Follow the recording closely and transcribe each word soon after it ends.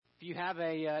If you have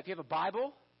a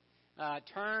Bible,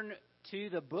 turn to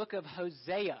the book of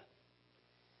Hosea.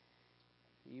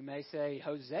 You may say,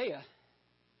 Hosea?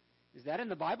 Is that in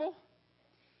the Bible?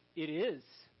 It is.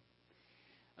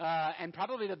 And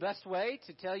probably the best way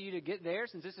to tell you to get there,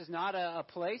 since this is not a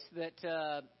place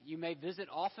that you may visit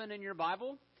often in your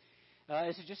Bible,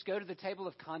 is to just go to the table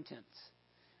of contents.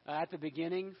 At the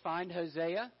beginning, find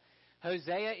Hosea.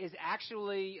 Hosea is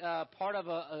actually part of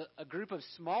a group of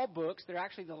small books. They're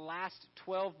actually the last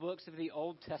 12 books of the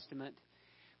Old Testament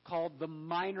called the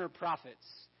Minor Prophets.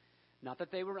 Not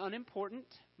that they were unimportant,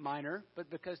 minor,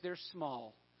 but because they're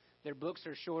small. Their books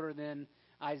are shorter than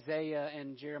Isaiah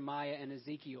and Jeremiah and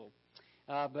Ezekiel.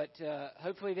 But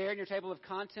hopefully there in your table of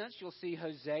contents, you'll see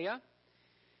Hosea.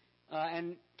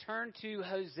 And turn to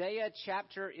Hosea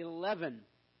chapter 11.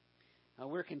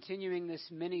 We're continuing this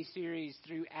mini-series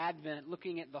through Advent,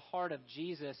 looking at the heart of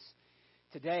Jesus.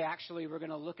 Today, actually, we're going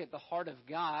to look at the heart of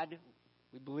God.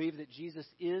 We believe that Jesus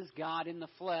is God in the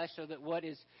flesh, so that what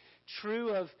is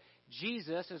true of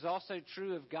Jesus is also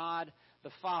true of God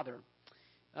the Father.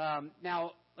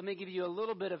 Now, let me give you a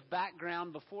little bit of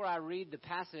background before I read the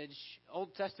passage.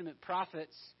 Old Testament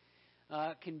prophets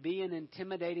can be an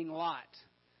intimidating lot.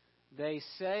 They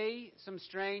say some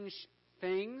strange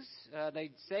things.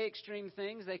 They say extreme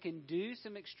things. They can do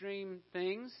some extreme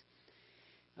things.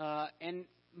 And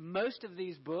most of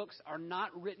these books are not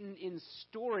written in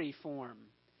story form.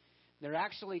 They're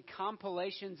actually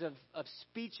compilations of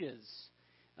speeches.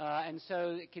 And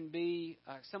so it can be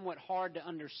somewhat hard to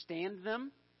understand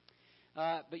them.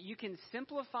 But you can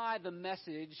simplify the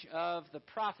message of the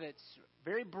prophets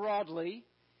very broadly.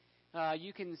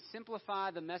 You can simplify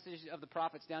the message of the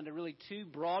prophets down to really two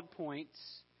broad points: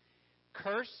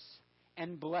 curse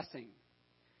and blessing.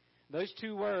 Those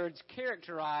two words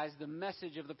characterize the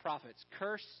message of the prophets: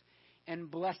 curse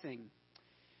and blessing.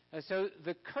 So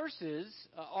the curses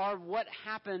are what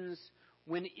happens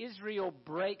when Israel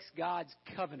breaks God's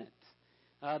covenant.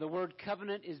 The word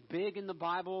covenant is big in the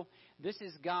Bible. This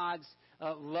is God's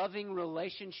loving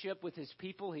relationship with His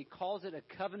people. He calls it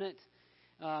a covenant,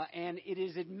 and it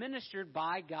is administered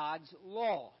by God's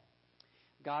law,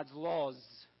 God's laws.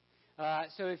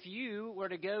 So if you were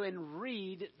to go and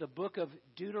read the book of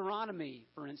Deuteronomy,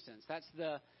 for instance, that's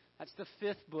the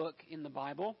fifth book in the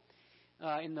Bible,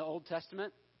 in the Old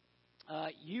Testament,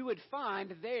 you would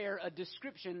find there a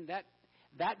description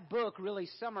that book really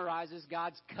summarizes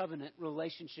God's covenant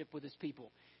relationship with His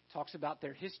people. It talks about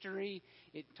their history,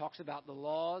 it talks about the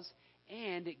laws,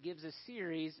 and it gives a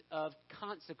series of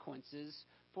consequences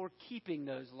for keeping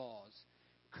those laws.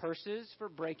 Curses for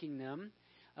breaking them,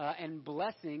 and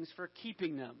blessings for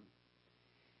keeping them.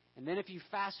 And then if you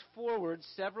fast forward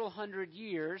several hundred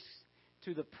years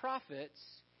to the prophets,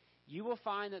 you will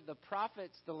find that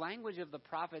the language of the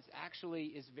prophets actually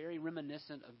is very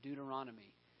reminiscent of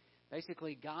Deuteronomy.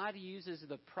 Basically, God uses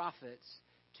the prophets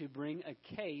to bring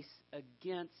a case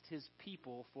against His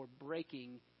people for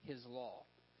breaking His law.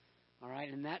 All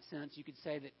right, in that sense, you could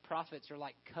say that prophets are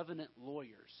like covenant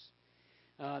lawyers.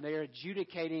 They're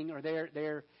adjudicating, or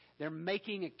they're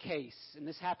making a case, and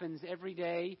this happens every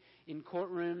day in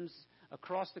courtrooms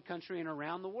across the country and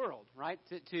around the world. Right,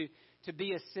 to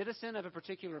be a citizen of a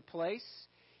particular place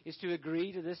is to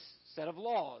agree to this set of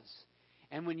laws,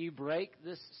 and when you break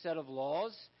this set of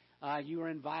laws, you are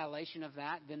in violation of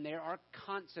that. Then there are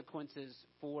consequences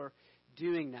for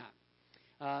doing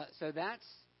that. So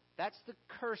that's the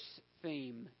curse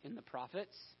theme in the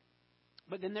prophets.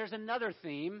 But then there's another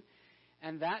theme,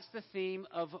 and that's the theme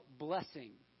of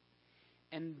blessing.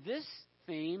 And this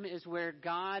theme is where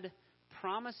God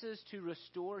promises to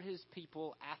restore His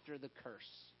people after the curse.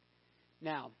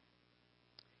 Now,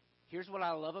 here's what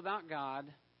I love about God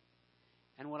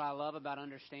and what I love about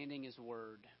understanding His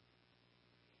Word.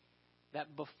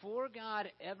 That before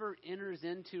God ever enters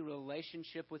into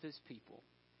relationship with His people,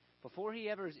 before He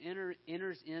ever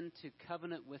enters into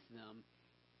covenant with them,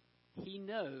 He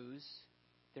knows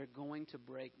they're going to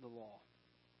break the law.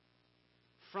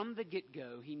 From the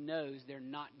get-go, He knows they're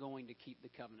not going to keep the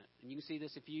covenant. And you can see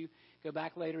this if you go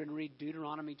back later and read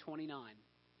Deuteronomy 29.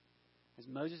 As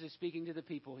Moses is speaking to the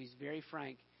people, he's very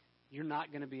frank. You're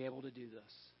not going to be able to do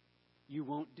this. You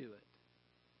won't do it.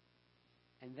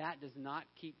 And that does not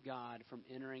keep God from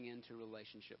entering into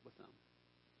relationship with them.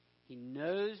 He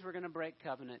knows we're going to break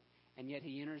covenant, and yet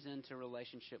He enters into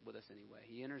relationship with us anyway.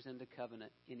 He enters into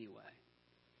covenant anyway.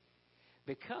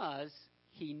 Because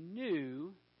He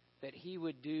knew that He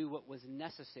would do what was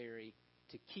necessary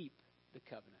to keep the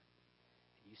covenant.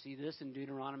 You see this in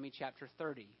Deuteronomy chapter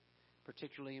 30,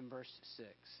 particularly in verse 6.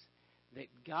 That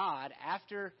God,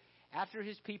 after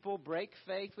His people break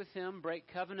faith with Him, break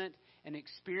covenant, and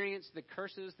experience the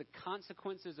curses, the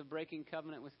consequences of breaking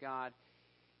covenant with God,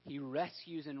 He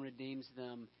rescues and redeems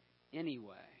them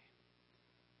anyway.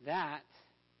 That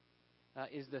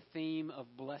is the theme of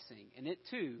blessing. And it,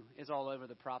 too, is all over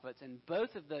the prophets. And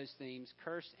both of those themes,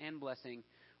 curse and blessing,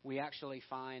 we actually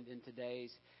find in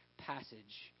today's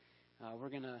passage. We're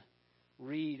going to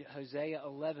read Hosea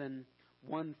 11,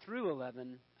 1 through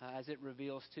 11, as it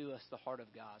reveals to us the heart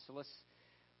of God. So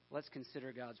let's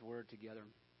consider God's word together.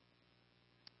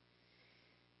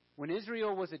 When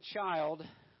Israel was a child,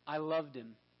 I loved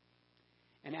him.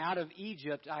 And out of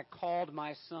Egypt I called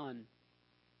my son.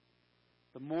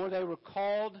 The more they were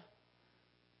called,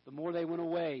 the more they went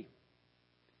away.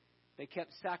 They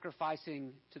kept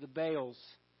sacrificing to the Baals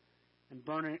and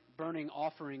burning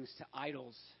offerings to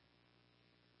idols.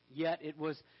 Yet it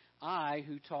was I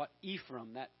who taught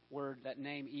Ephraim. That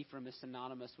name Ephraim is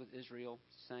synonymous with Israel.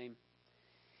 Same.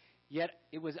 Yet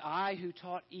it was I who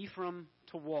taught Ephraim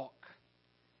to walk.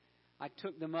 I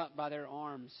took them up by their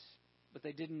arms, but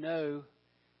they didn't know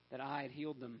that I had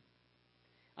healed them.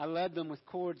 I led them with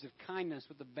cords of kindness,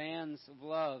 with the bands of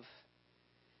love.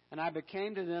 And I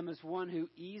became to them as one who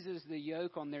eases the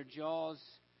yoke on their jaws.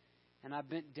 And I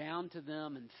bent down to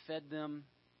them and fed them.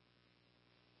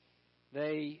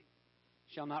 They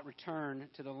shall not return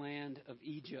to the land of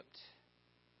Egypt,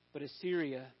 but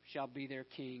Assyria shall be their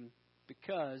king,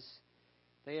 because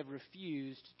they have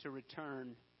refused to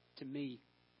return to me.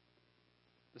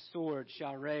 The sword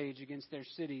shall rage against their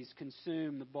cities,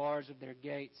 consume the bars of their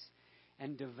gates,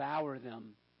 and devour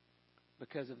them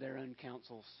because of their own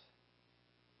counsels.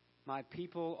 My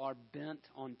people are bent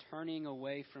on turning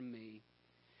away from me,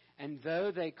 and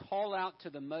though they call out to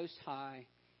the Most High,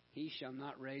 He shall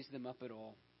not raise them up at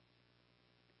all.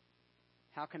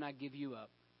 How can I give you up,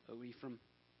 O Ephraim?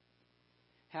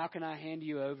 How can I hand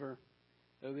you over,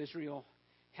 O Israel?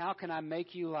 How can I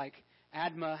make you like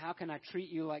Admah? How can I treat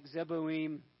you like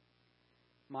Zeboim?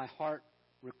 My heart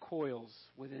recoils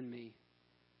within me.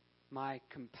 My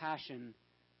compassion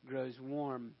grows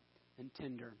warm and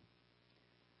tender.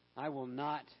 I will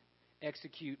not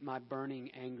execute my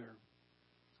burning anger.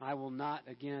 I will not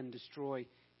again destroy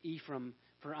Ephraim,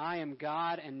 for I am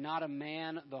God and not a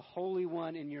man, the Holy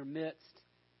One in your midst,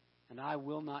 and I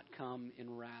will not come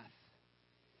in wrath.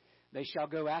 They shall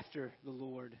go after the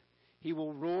Lord. He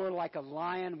will roar like a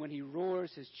lion. When he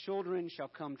roars, his children shall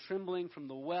come trembling from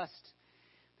the west.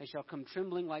 They shall come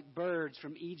trembling like birds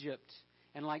from Egypt,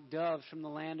 and like doves from the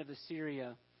land of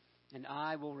Assyria, and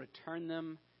I will return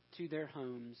them to their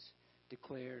homes,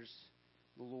 declares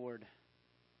the Lord.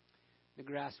 The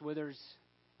grass withers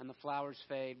and the flowers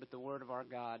fade, but the word of our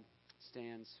God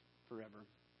stands forever.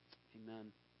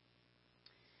 Amen.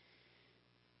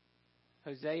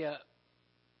 Hosea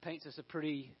paints us a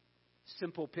pretty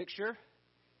simple picture.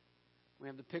 We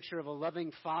have the picture of a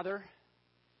loving father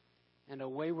and a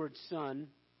wayward son.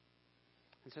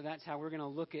 And so that's how we're going to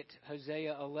look at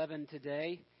Hosea 11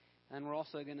 today. And we're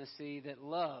also going to see that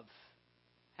love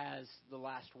has the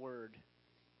last word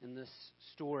in this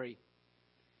story.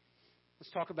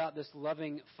 Let's talk about this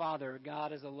loving father.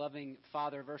 God is a loving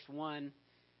father. Verse 1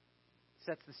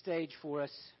 sets the stage for us.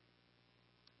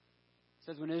 It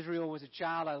says, when Israel was a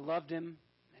child, I loved him,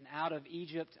 and out of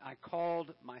Egypt I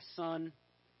called my son.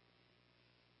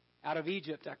 Out of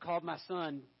Egypt I called my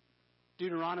son.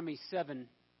 Deuteronomy 7.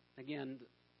 Again,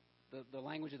 the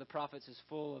language of the prophets is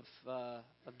full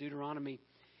of Deuteronomy.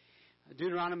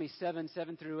 Deuteronomy 7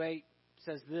 through 8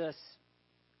 says this: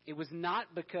 it was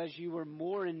not because you were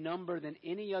more in number than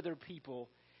any other people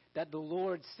that the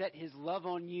Lord set his love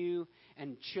on you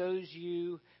and chose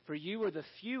you, for you were the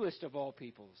fewest of all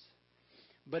peoples.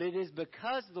 But it is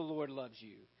because the Lord loves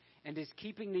you and is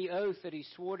keeping the oath that he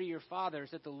swore to your fathers,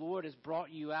 that the Lord has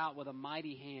brought you out with a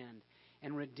mighty hand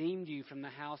and redeemed you from the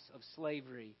house of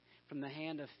slavery, from the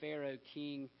hand of Pharaoh,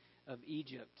 king of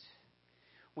Egypt.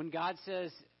 When God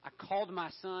says, I called my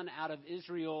son out of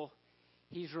Israel,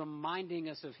 he's reminding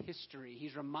us of history.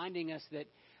 He's reminding us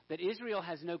that Israel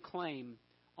has no claim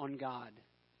on God.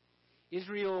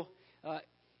 Israel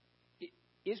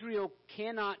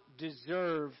cannot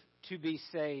deserve to be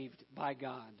saved by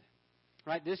God.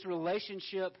 Right? This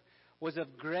relationship was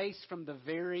of grace from the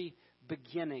very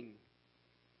beginning.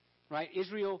 Right?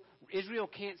 Israel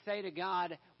can't say to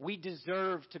God, we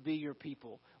deserve to be your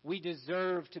people. We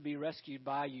deserve to be rescued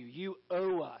by you. You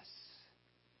owe us.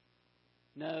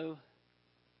 No,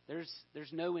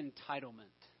 there's no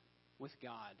entitlement with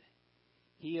God.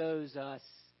 He owes us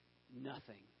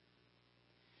nothing.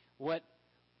 What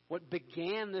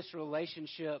began this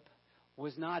relationship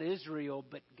was not Israel,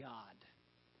 but God.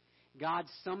 God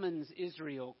summons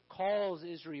Israel, calls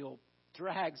Israel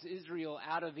drags Israel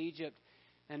out of Egypt.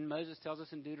 And Moses tells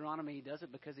us in Deuteronomy he does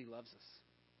it because he loves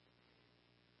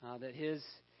us.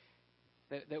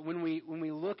 That when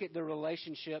we look at the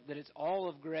relationship, that it's all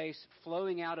of grace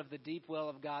flowing out of the deep well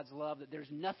of God's love, that there's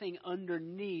nothing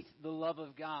underneath the love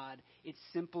of God. It's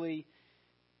simply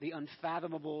the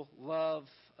unfathomable love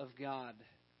of God.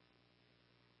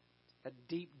 That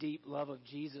deep, deep love of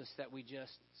Jesus that we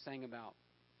just sang about.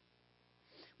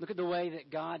 Look at the way that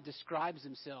God describes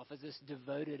himself as this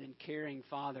devoted and caring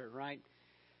father, right?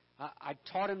 I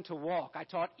taught him to walk. I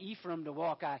taught Ephraim to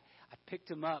walk. I picked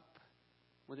him up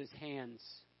with his hands,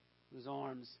 with his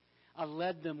arms. I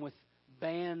led them with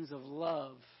bands of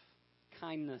love,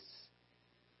 kindness.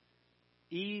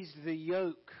 Eased the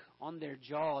yoke on their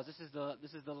jaws. This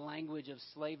is the language of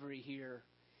slavery here.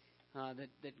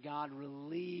 That God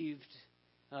relieved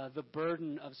the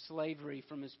burden of slavery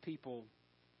from his people.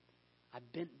 I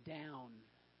bent down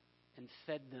and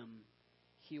fed them,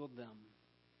 healed them.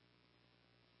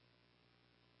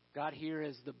 God here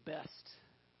is the best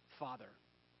Father.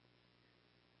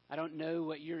 I don't know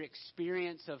what your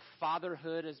experience of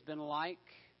fatherhood has been like,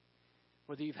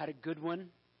 whether you've had a good one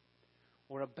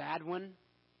or a bad one,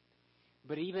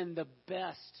 but even the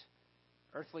best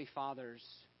earthly fathers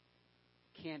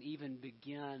can't even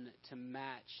begin to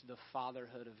match the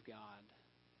fatherhood of God.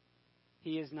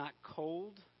 He is not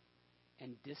cold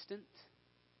and distant.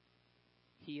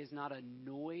 He is not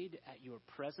annoyed at your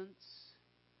presence.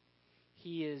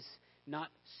 He is not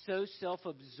so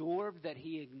self-absorbed that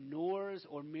he ignores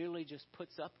or merely just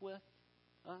puts up with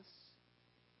us.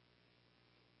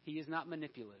 He is not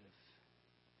manipulative.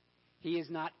 He is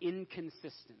not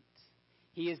inconsistent.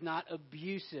 He is not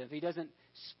abusive. He doesn't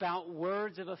spout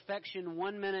words of affection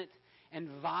one minute and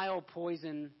vile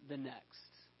poison the next.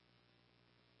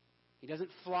 He doesn't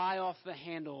fly off the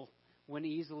handle when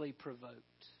easily provoked.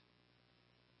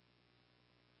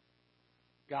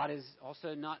 God is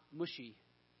also not mushy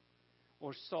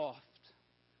or soft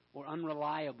or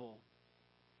unreliable.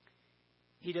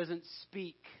 He doesn't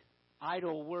speak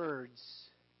idle words.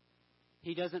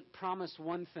 He doesn't promise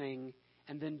one thing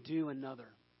and then do another.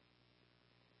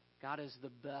 God is the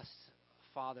best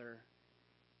Father.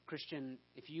 Christian,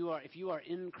 if you are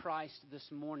in Christ this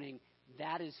morning,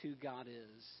 that is who God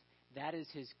is. That is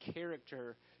his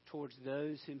character towards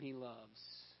those whom he loves.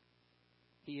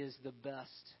 He is the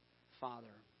best Father.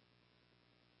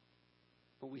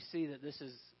 But we see that this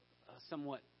is a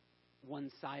somewhat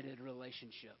one-sided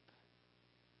relationship.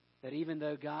 That even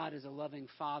though God is a loving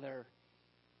Father,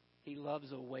 he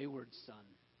loves a wayward son.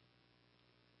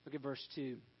 Look at verse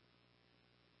 2.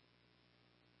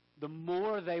 The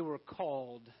more they were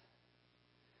called,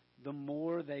 the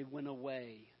more they went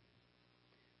away.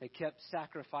 They kept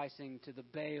sacrificing to the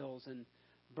Baals and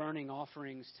burning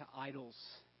offerings to idols.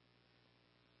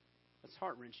 That's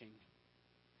heart-wrenching.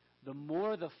 The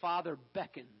more the Father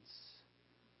beckons,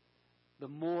 the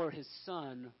more his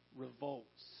Son revolts.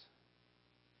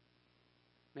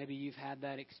 Maybe you've had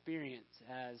that experience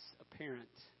as a parent.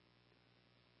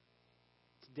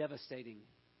 It's devastating.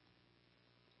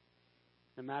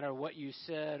 No matter what you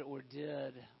said or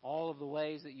did, all of the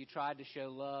ways that you tried to show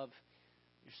love,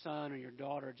 your son or your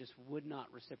daughter just would not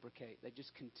reciprocate. They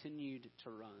just continued to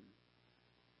run.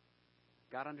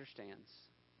 God understands.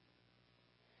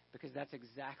 Because that's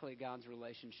exactly God's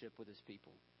relationship with his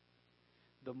people.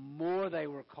 The more they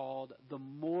were called, the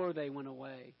more they went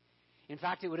away. In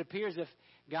fact, it would appear as if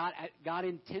God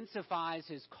intensifies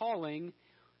his calling,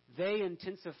 they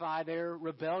intensify their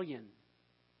rebellion.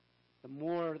 The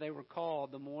more they were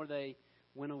called, the more they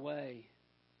went away.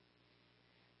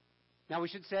 Now, we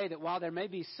should say that while there may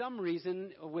be some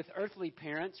reason with earthly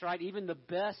parents, right, even the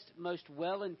best, most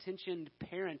well-intentioned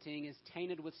parenting is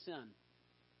tainted with sin.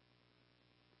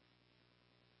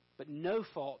 But no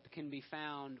fault can be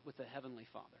found with the Heavenly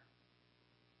Father.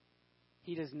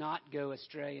 He does not go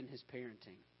astray in his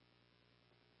parenting.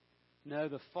 No,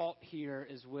 the fault here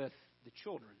is with the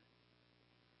children.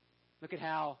 Look at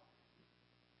how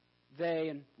they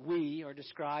and we are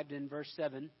described in verse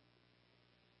 7.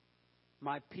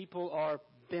 My people are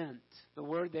bent. The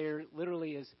word there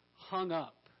literally is hung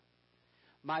up.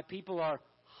 My people are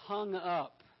hung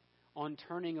up on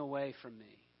turning away from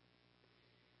me.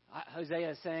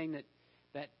 Hosea is saying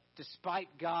that despite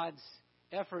God's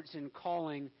efforts in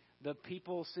calling, the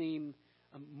people seem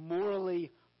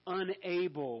morally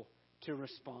unable to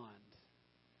respond,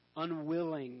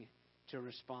 unwilling to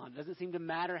respond. It doesn't seem to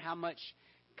matter how much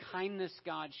kindness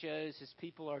God shows, his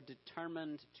people are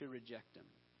determined to reject him.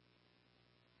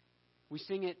 We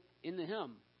sing it in the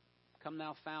hymn, Come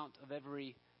Thou Fount of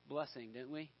Every Blessing,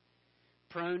 didn't we?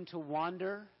 Prone to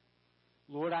wander,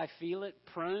 Lord, I feel it,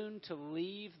 prone to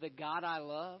leave the God I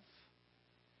love.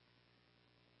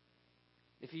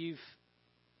 If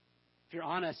you're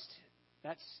honest,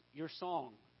 that's your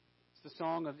song. It's the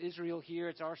song of Israel here.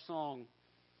 It's our song,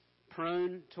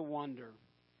 prone to wander.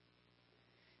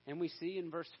 And we see in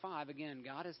verse 5, again,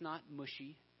 God is not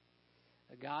mushy.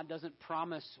 God doesn't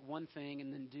promise one thing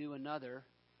and then do another.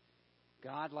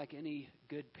 God, like any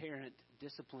good parent,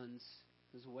 disciplines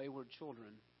his wayward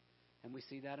children. And we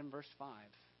see that in verse 5.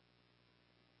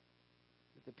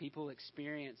 That the people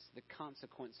experience the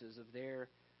consequences of their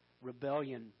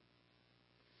rebellion.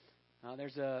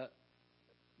 There's a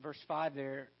verse 5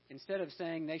 there. Instead of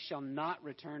saying they shall not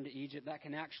return to Egypt, that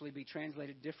can actually be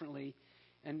translated differently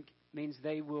and means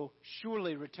they will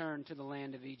surely return to the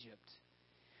land of Egypt.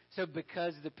 So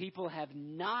because the people have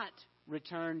not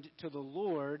returned to the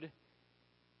Lord,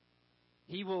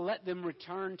 He will let them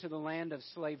return to the land of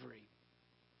slavery.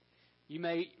 You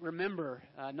may remember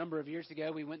a number of years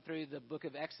ago we went through the book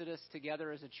of Exodus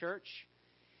together as a church.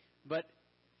 But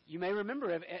you may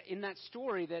remember in that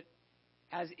story that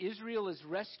as Israel is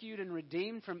rescued and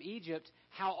redeemed from Egypt,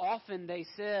 how often they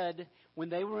said, when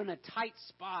they were in a tight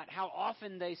spot, how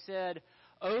often they said,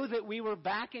 "Oh, that we were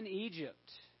back in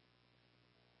Egypt."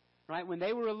 Right? When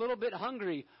they were a little bit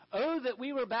hungry, "Oh, that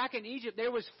we were back in Egypt.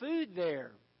 There was food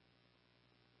there."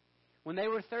 When they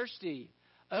were thirsty,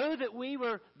 "Oh, that we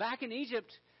were back in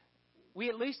Egypt. We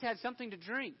at least had something to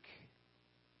drink."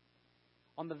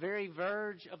 On the very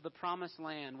verge of the promised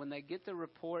land, when they get the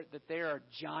report that there are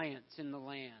giants in the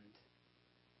land,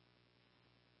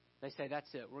 they say,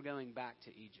 "That's it. We're going back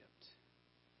to Egypt.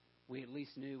 We at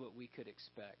least knew what we could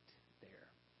expect there."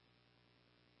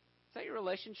 Is that your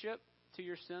relationship to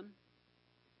your sin?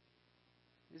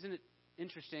 Isn't it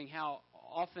interesting how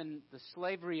often the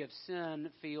slavery of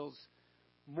sin feels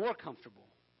more comfortable,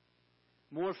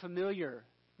 more familiar,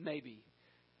 maybe?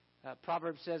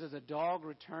 Proverbs says, "As a dog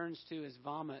returns to his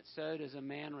vomit, so does a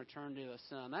man return to his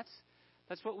son."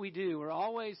 That's what we do.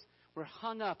 We're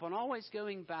hung up on always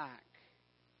going back.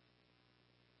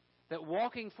 That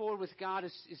walking forward with God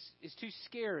is too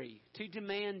scary, too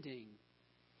demanding.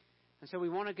 And so we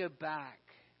want to go back.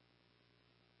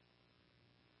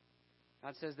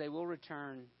 God says they will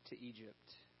return to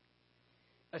Egypt.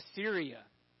 Assyria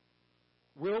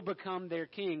will become their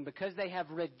king because they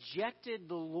have rejected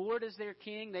the Lord as their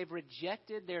king. They've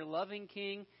rejected their loving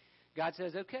king. God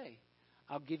says, "Okay,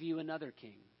 I'll give you another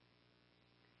king."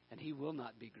 And he will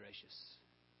not be gracious.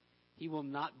 He will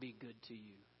not be good to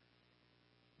you.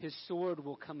 His sword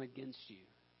will come against you.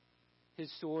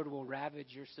 His sword will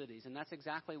ravage your cities. And that's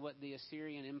exactly what the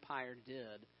Assyrian Empire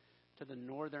did to the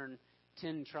northern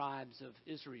 10 tribes of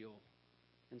Israel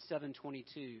in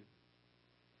 722.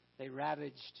 They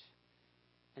ravaged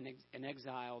and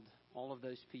exiled all of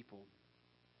those people.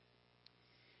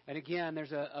 And again,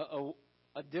 there's a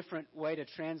different way to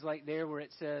translate there where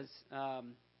it says,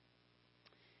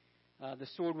 the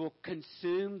sword will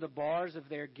consume the bars of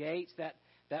their gates.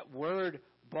 That word,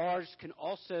 bars, can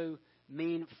also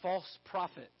mean false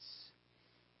prophets.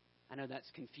 I know that's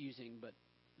confusing, but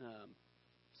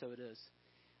so it is.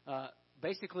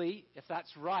 Basically, if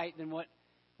that's right, then what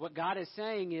God is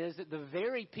saying is that the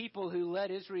very people who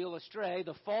led Israel astray,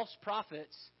 the false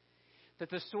prophets, that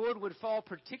the sword would fall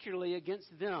particularly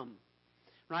against them.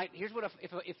 Right? Here's what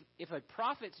if a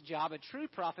prophet's job, a true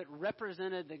prophet,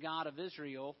 represented the God of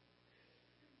Israel,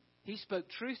 he spoke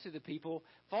truth to the people.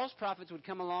 False prophets would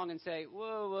come along and say,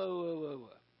 "Whoa, whoa, whoa, whoa,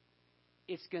 whoa.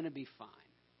 It's going to be fine.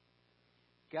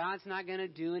 God's not going to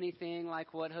do anything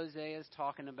like what Hosea is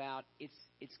talking about.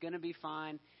 It's going to be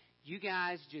fine. You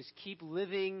guys just keep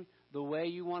living the way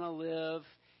you want to live.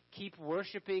 Keep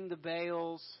worshiping the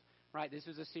Baals." Right? This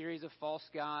was a series of false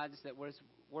gods that was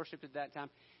worshipped at that time.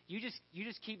 You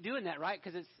just keep doing that, right?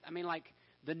 Because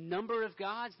the number of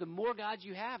gods, the more gods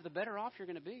you have, the better off you're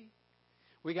going to be.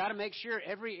 We got to make sure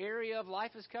every area of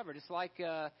life is covered. It's like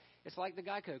the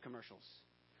Geico commercials.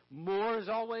 More is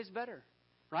always better,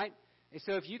 right? And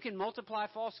so if you can multiply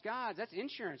false gods, that's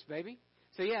insurance, baby.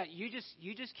 So yeah, you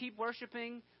just keep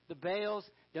worshiping the Baals.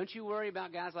 Don't you worry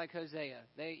about guys like Hosea.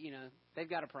 They've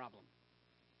got a problem.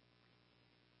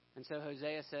 And so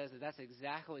Hosea says that's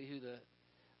exactly who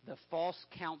the false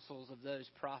counsels of those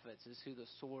prophets is who the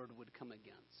sword would come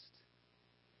against.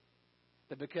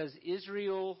 That because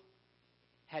Israel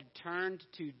had turned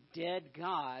to dead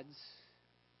gods,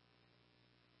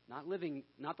 not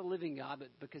the living God, but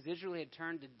because Israel had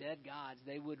turned to dead gods,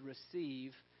 they would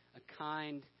receive a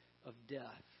kind of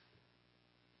death.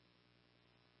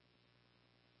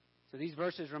 So these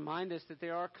verses remind us that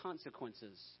there are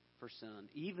consequences for sin,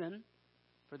 even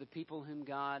for the people whom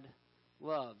God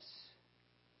loves.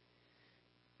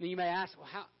 Now you may ask, well,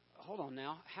 hold on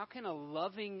now. How can a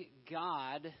loving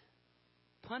God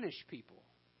punish people?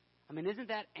 I mean, isn't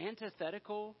that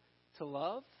antithetical to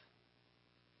love?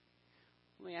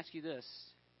 Let me ask you this.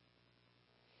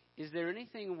 Is there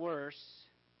anything worse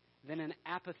than an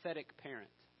apathetic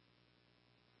parent?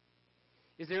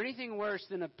 Is there anything worse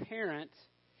than a parent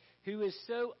who is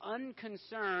so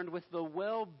unconcerned with the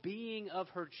well-being of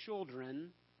her children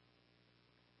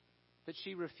that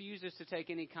she refuses to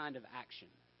take any kind of action?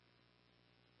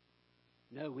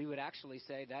 No, we would actually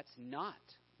say that's not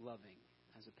loving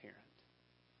as a parent.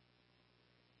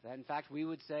 That, in fact, we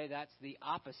would say that's the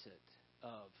opposite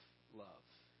of love.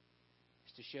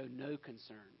 It's to show no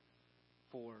concern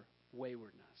for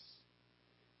waywardness.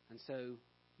 And so,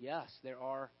 yes, there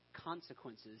are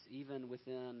consequences even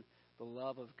within the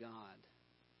love of God.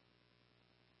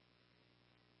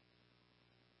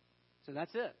 So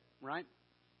that's it, right?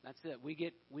 That's it. We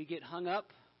get hung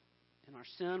up in our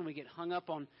sin. We get hung up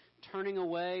on turning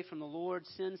away from the Lord.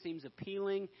 Sin seems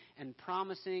appealing and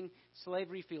promising.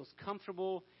 Slavery feels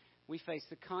comfortable. We face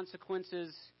the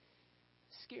consequences.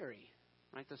 Scary,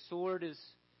 right? The sword is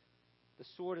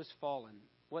fallen.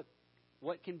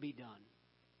 What can be done?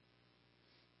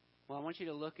 Well, I want you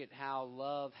to look at how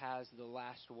love has the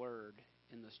last word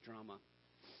in this drama.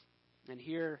 And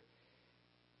here,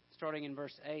 starting in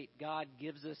verse 8, God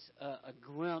gives us a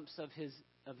glimpse of his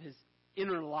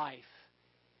inner life,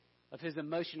 of his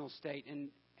emotional state. And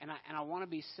I want to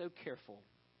be so careful.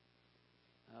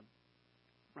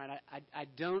 Right?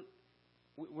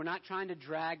 We're not trying to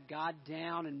drag God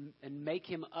down and make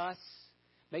him us,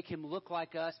 make him look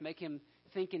like us, make him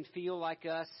think and feel like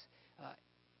us.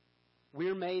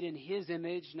 We're made in his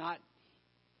image, not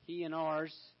he in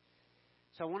ours.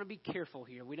 So I want to be careful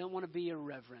here. We don't want to be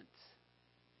irreverent.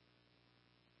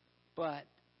 But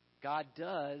God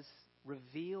does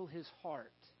reveal his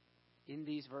heart in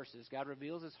these verses. God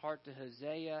reveals his heart to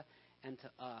Hosea and to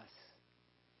us.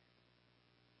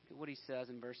 Look at what he says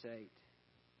in verse 8.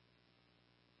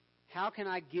 How can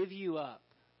I give you up,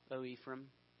 O Ephraim?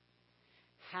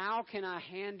 How can I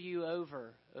hand you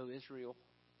over, O Israel?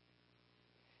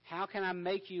 How can I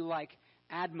make you like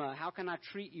Admah? How can I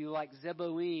treat you like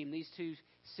Zeboim? These two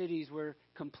cities were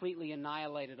completely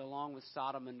annihilated along with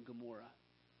Sodom and Gomorrah.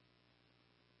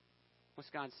 What's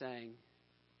God saying?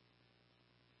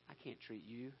 I can't treat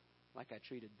you like I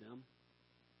treated them.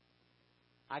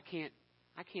 I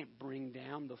can't bring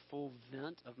down the full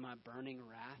vent of my burning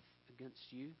wrath against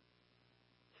you.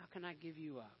 How can I give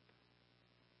you up?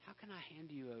 How can I hand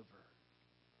you over?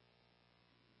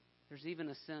 There's even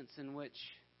a sense in which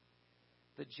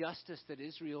the justice that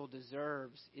Israel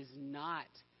deserves is not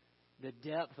the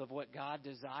depth of what God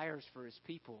desires for his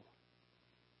people.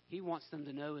 He wants them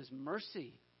to know his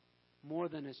mercy more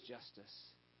than his justice.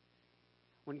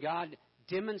 When God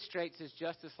demonstrates his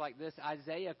justice like this,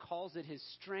 Isaiah calls it his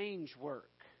strange work.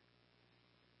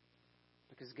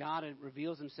 Because God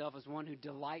reveals himself as one who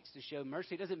delights to show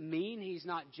mercy. It doesn't mean he's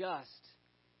not just,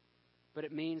 but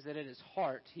it means that at his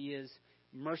heart he is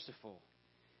merciful.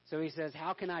 So he says,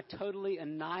 how can I totally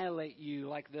annihilate you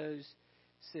like those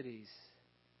cities?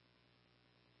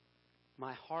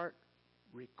 My heart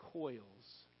recoils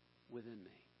within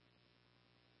me.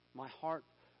 My heart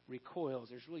recoils.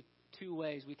 There's really two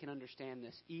ways we can understand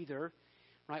this. Either,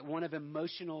 right, one of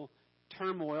emotional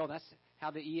turmoil. That's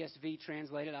how the ESV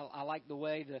translated. I like the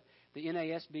way the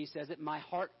NASB says it. My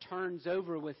heart turns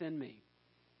over within me.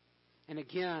 And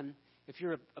again, if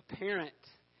you're a parent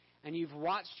and you've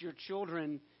watched your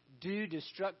children do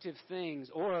destructive things,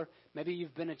 or maybe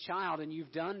you've been a child and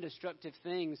you've done destructive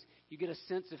things, you get a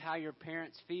sense of how your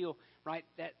parents feel, right?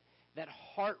 That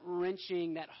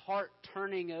heart-wrenching, that heart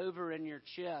turning over in your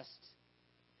chest,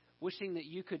 wishing that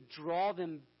you could draw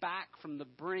them back from the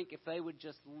brink if they would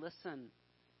just listen.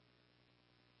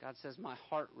 God says, my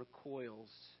heart recoils.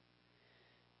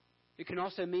 It can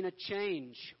also mean a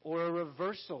change or a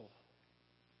reversal.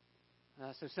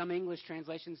 So some English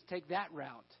translations take that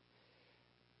route.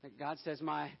 That God says,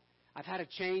 I've had a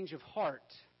change of heart.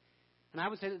 And I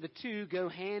would say that the two go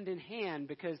hand in hand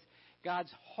because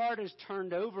God's heart is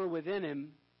turned over within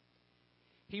him.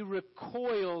 He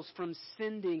recoils from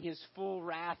sending his full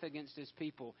wrath against his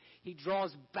people. He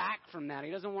draws back from that. He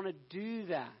doesn't want to do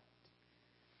that.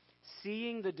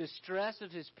 Seeing the distress of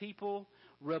his people,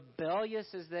 rebellious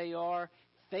as they are,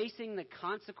 facing the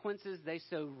consequences they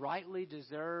so rightly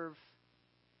deserve,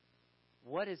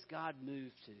 what is God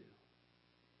moved to?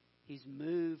 He's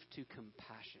moved to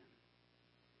compassion.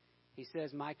 He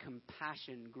says, my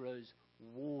compassion grows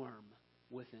warm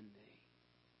within me.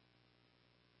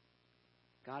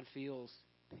 God feels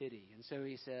pity. And so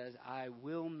he says, I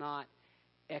will not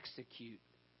execute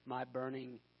my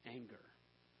burning anger.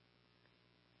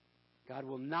 God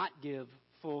will not give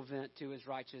full vent to his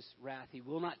righteous wrath. He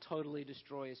will not totally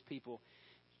destroy his people.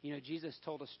 You know, Jesus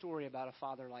told a story about a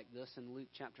father like this in Luke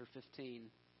chapter 15.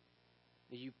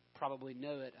 You probably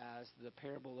know it as the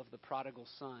parable of the prodigal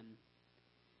son.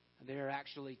 There are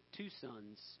actually two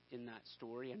sons in that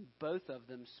story, and both of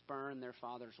them spurn their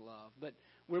father's love. But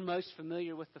we're most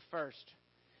familiar with the first,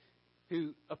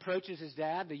 who approaches his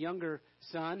dad, the younger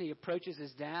son. He approaches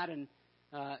his dad, and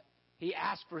he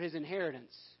asks for his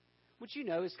inheritance, which you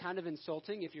know is kind of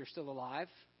insulting if you're still alive.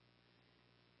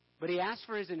 But he asks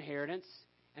for his inheritance,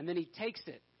 and then he takes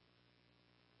it.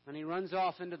 And he runs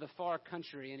off into the far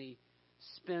country, and he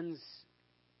spends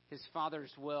his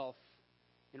father's wealth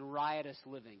in riotous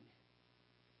living.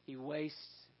 He wastes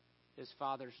his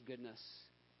father's goodness,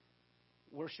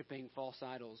 worshiping false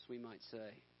idols, we might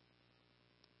say.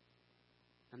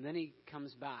 And then he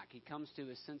comes back. He comes to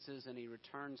his senses and he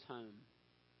returns home.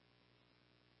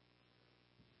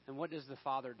 And what does the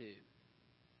father do?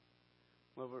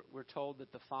 Well, we're told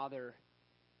that the father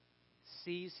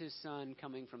sees his son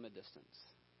coming from a distance.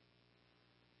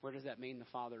 Where does that mean the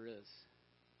father is?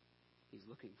 He's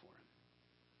looking for him.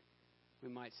 We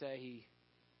might say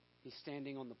he's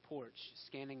standing on the porch,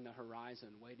 scanning the horizon,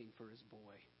 waiting for his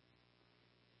boy.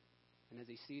 And as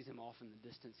he sees him off in the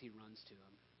distance, he runs to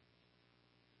him.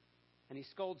 And he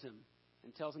scolds him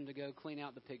and tells him to go clean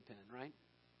out the pig pen, right?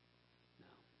 No.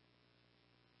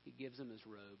 He gives him his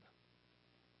robe,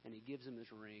 and he gives him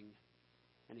his ring,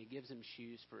 and he gives him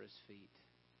shoes for his feet.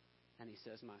 And he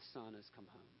says, my son has come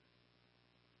home.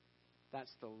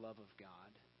 That's the love of God.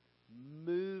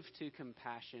 Moved to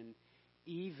compassion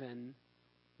even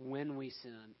when we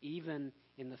sin, even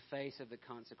in the face of the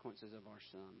consequences of our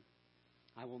sin.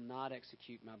 I will not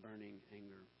execute my burning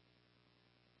anger.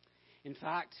 In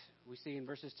fact, we see in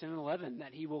verses 10 and 11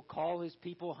 that he will call his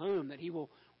people home, that he will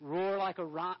roar like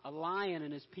a lion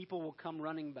and his people will come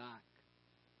running back.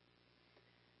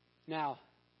 Now,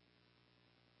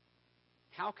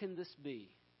 how can this be?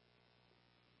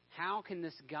 How can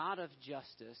this God of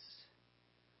justice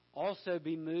also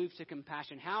be moved to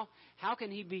compassion? How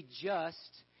can he be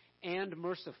just and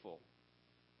merciful?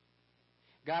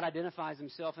 God identifies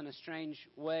himself in a strange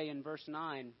way in verse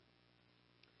 9.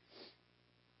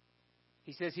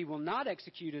 He says he will not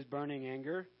execute his burning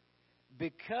anger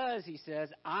because, he says,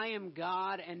 I am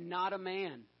God and not a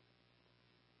man.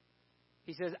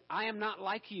 He says, I am not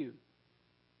like you.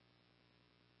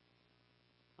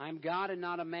 I am God and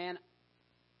not a man,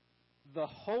 the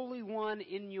Holy One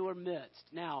in your midst.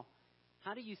 Now,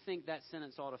 how do you think that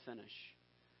sentence ought to finish?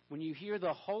 When you hear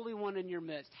the Holy One in your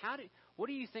midst, what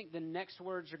do you think the next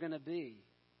words are going to be?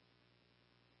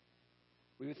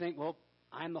 We would think, well,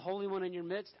 I am the Holy One in your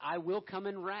midst. I will come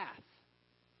in wrath.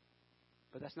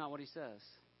 But that's not what he says.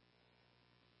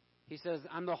 He says,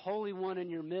 I'm the Holy One in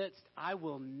your midst. I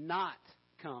will not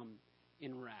come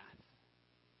in wrath.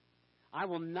 I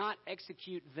will not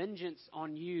execute vengeance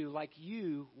on you like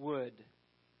you would.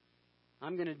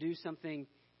 I'm going to do something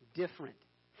different.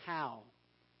 How?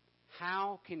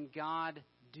 How can God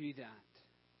do that?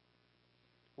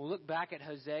 Well, look back at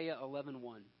Hosea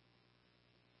 11:1.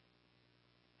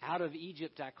 Out of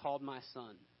Egypt I called my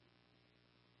son.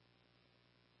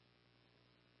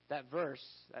 That verse,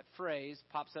 that phrase,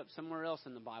 pops up somewhere else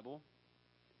in the Bible.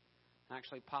 It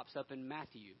actually pops up in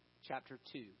Matthew chapter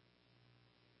 2.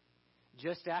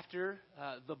 Just after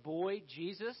the boy,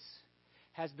 Jesus,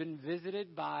 has been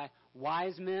visited by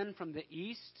wise men from the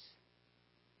east,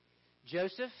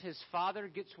 Joseph, his father,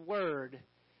 gets word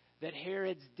that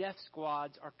Herod's death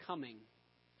squads are coming.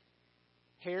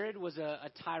 Herod was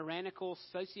a tyrannical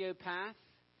sociopath,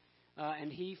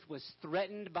 and he was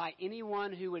threatened by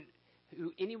anyone who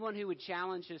would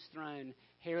challenge his throne.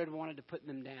 Herod wanted to put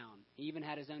them down. He even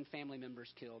had his own family members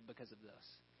killed because of this.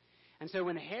 And so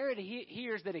when Herod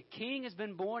hears that a king has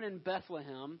been born in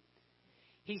Bethlehem,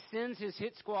 he sends his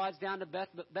hit squads down to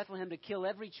Bethlehem to kill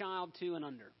every child 2 and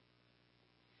under.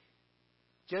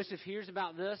 Joseph hears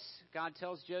about this. God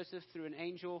tells Joseph through an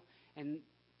angel, and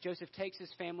Joseph takes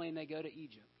his family and they go to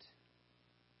Egypt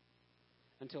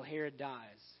until Herod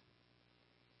dies.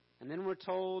 And then we're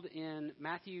told in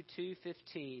Matthew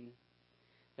 2:15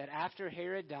 that after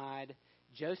Herod died,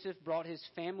 Joseph brought his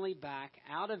family back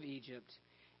out of Egypt,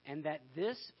 and that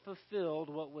this fulfilled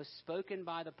what was spoken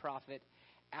by the prophet,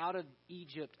 out of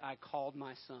Egypt I called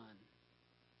my son.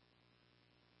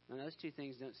 Now, those two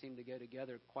things don't seem to go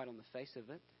together quite on the face of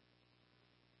it.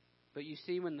 But you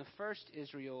see, when the first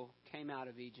Israel came out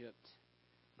of Egypt,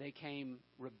 they came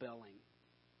rebelling.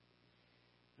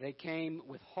 They came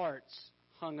with hearts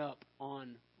hung up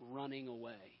on running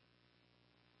away.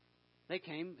 They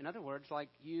came, in other words, like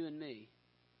you and me.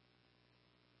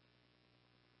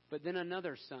 But then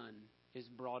another son is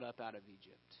brought up out of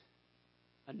Egypt.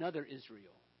 Another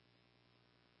Israel.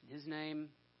 His name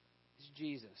is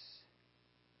Jesus.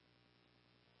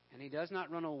 And he does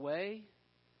not run away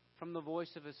from the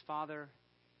voice of his Father.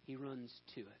 He runs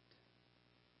to it.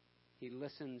 He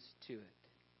listens to it.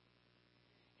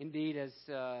 Indeed, as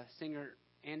singer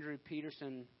Andrew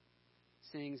Peterson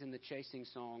sings in the Chasing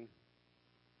Song,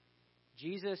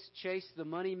 Jesus chased the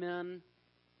money men,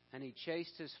 and he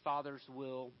chased his Father's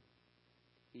will.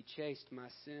 He chased my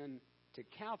sin to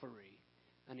Calvary,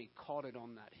 and he caught it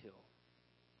on that hill.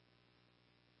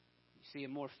 You see, a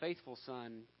more faithful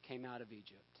son came out of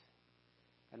Egypt.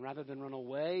 And rather than run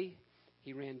away,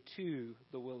 he ran to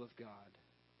the will of God.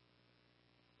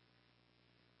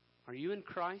 Are you in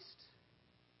Christ?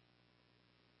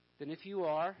 Then if you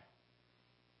are,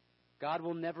 God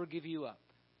will never give you up.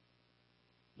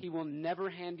 He will never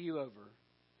hand you over.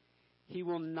 He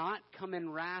will not come in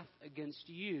wrath against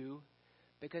you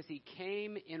because he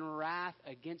came in wrath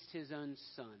against his own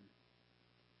Son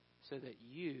so that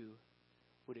you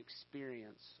would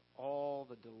experience all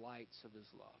the delights of his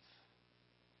love.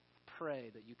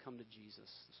 Pray that you come to Jesus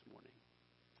this morning.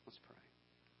 Let's pray.